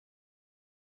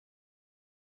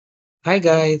Hi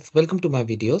guys, welcome to my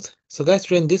videos. So guys,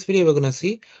 today in this video we're gonna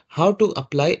see how to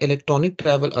apply electronic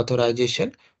travel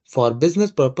authorization for business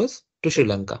purpose to Sri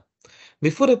Lanka.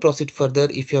 Before I proceed further,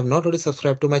 if you have not already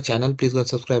subscribed to my channel, please go and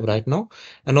subscribe right now.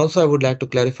 And also I would like to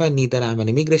clarify, neither I am an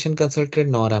immigration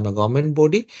consultant nor I am a government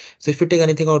body. So if you take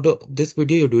anything out of this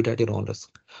video, you do it at your own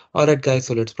risk. Alright guys,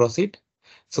 so let's proceed.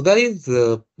 So guys,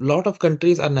 a lot of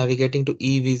countries are navigating to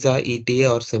e-visa, ETA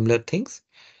or similar things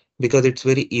because it's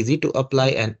very easy to apply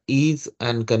and ease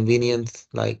and convenience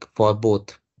like for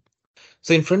both.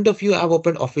 So in front of you, I've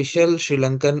opened official Sri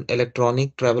Lankan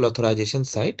electronic travel authorization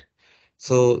site.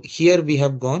 So here we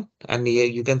have gone and here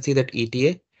you can see that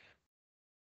ETA.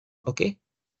 Okay.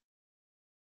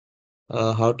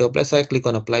 How to apply? So I click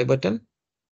on apply button.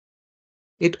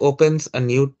 It opens a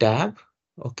new tab.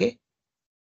 Okay.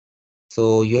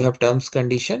 So you have terms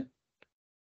condition.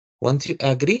 Once you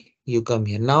agree, you come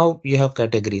here. Now you have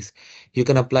categories. You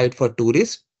can apply it for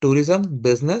tourist, tourism,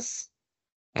 business,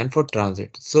 and for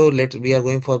transit. So we are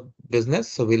going for business,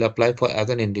 so we'll apply for as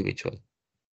an individual.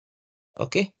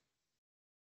 Okay.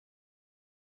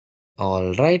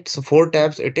 All right. So four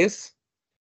tabs it is.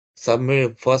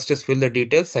 Submit first is fill the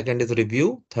details, second is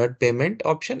review, third payment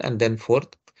option, and then fourth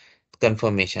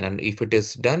confirmation. And if it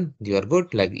is done, you are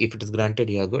good. Like if it is granted,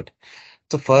 you are good.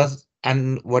 So first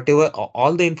and whatever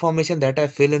all the information that I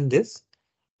fill in this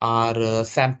are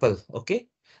sample. Okay.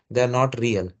 They're not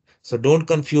real. So don't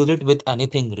confuse it with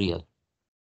anything real.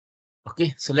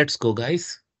 Okay. So let's go,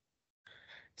 guys.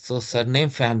 So surname,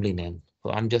 family name.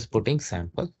 So I'm just putting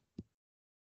sample.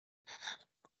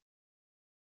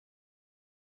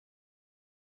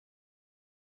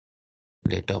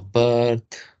 Date of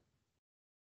birth.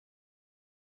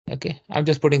 Okay, I'm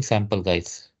just putting sample,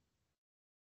 guys.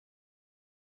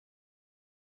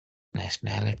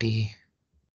 Nationality,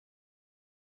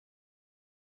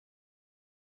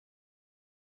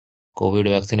 COVID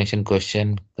vaccination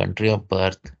question, country of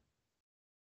birth.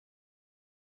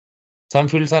 Some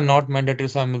fields are not mandatory,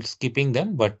 so I'm skipping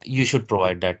them, but you should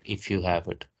provide that if you have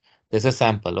it. There's a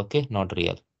sample, okay, not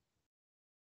real.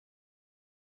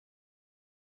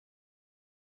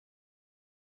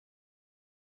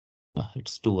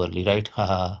 It's too early, right?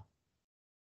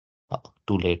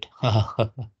 Too late.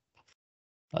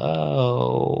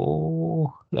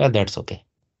 Oh, that's okay.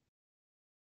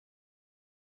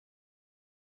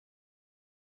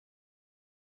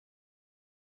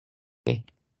 Okay.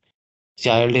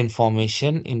 Child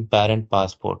information in parent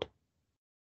passport.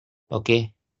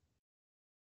 Okay.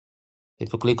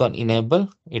 If you click on enable,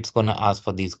 it's gonna ask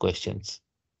for these questions.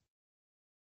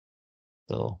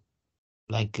 So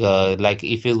like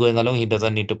if he's going along, he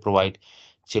doesn't need to provide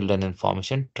children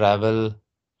information. Travel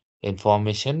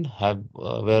information have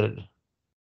where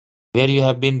you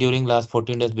have been during last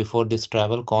 14 days before this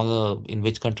travel. Call in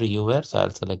which country you were. So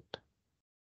I'll select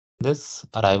this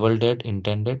arrival date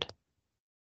intended.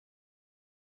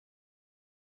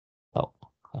 Oh,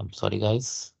 I'm sorry,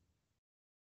 guys.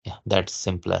 Yeah, that's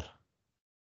simpler.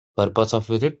 Purpose of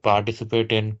visit: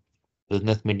 participate in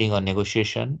business meeting or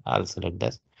negotiation. I'll select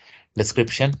this.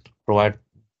 Description: provide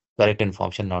correct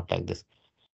information, not like this.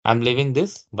 I'm leaving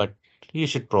this, but you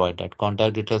should provide that.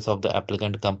 Contact details of the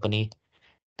applicant company,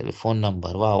 telephone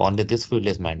number. Wow, only this field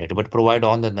is mandatory, but provide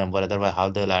on the number, otherwise how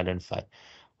they'll identify.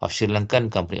 Of Sri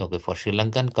Lankan company. Okay, for Sri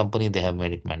Lankan company, they have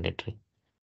made it mandatory.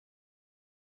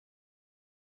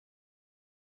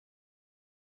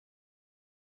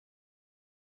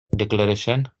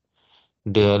 Declaration,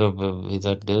 dear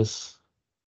visit this.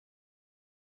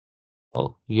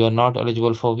 Oh, you're not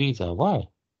eligible for visa. Why?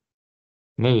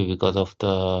 Maybe because of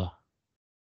the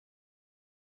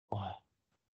why?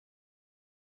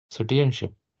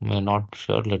 Citizenship. We're not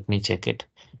sure. Let me check it.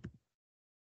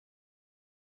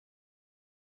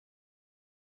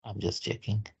 I'm just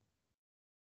checking.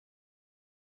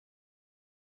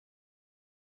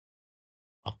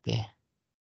 Okay.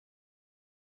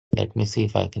 Let me see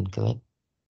if I can collect.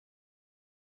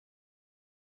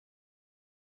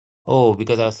 Oh,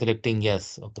 because I was selecting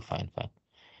yes. Okay, fine, fine.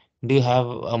 Do you have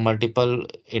a multiple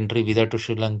entry visa to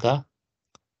Sri Lanka?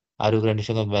 Are you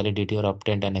granting of validity or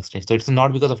obtained an exchange? So it's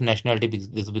not because of nationality, this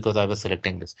is because I was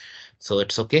selecting this. So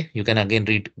it's okay. You can again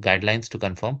read guidelines to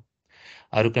confirm.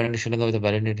 Are you granting Sri Lanka with a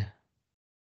validity?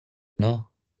 No.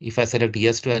 If I select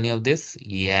yes to any of this,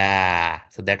 yeah.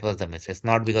 So that was the message. It's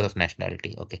not because of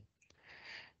nationality. Okay.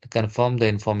 To confirm the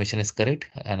information is correct,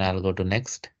 and I'll go to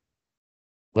next.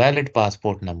 Valid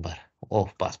passport number. Oh,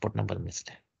 passport number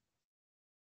missed.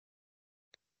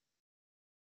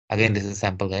 Again, this is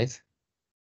sample, guys.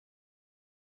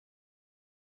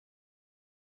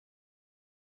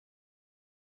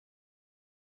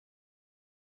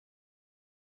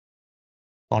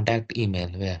 Contact email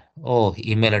where? Oh,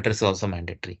 email address is also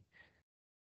mandatory.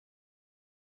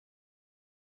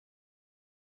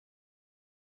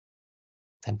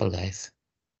 Simple, guys.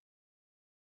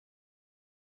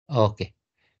 Okay.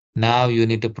 Now you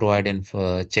need to provide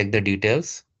info, check the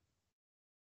details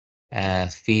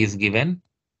as fees given,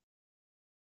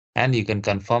 and you can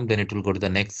confirm. Then it will go to the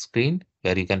next screen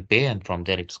where you can pay, and from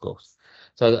there it goes.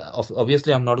 So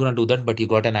obviously, I'm not going to do that, but you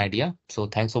got an idea. So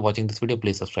thanks for watching this video.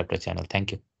 Please subscribe to the channel.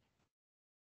 Thank you.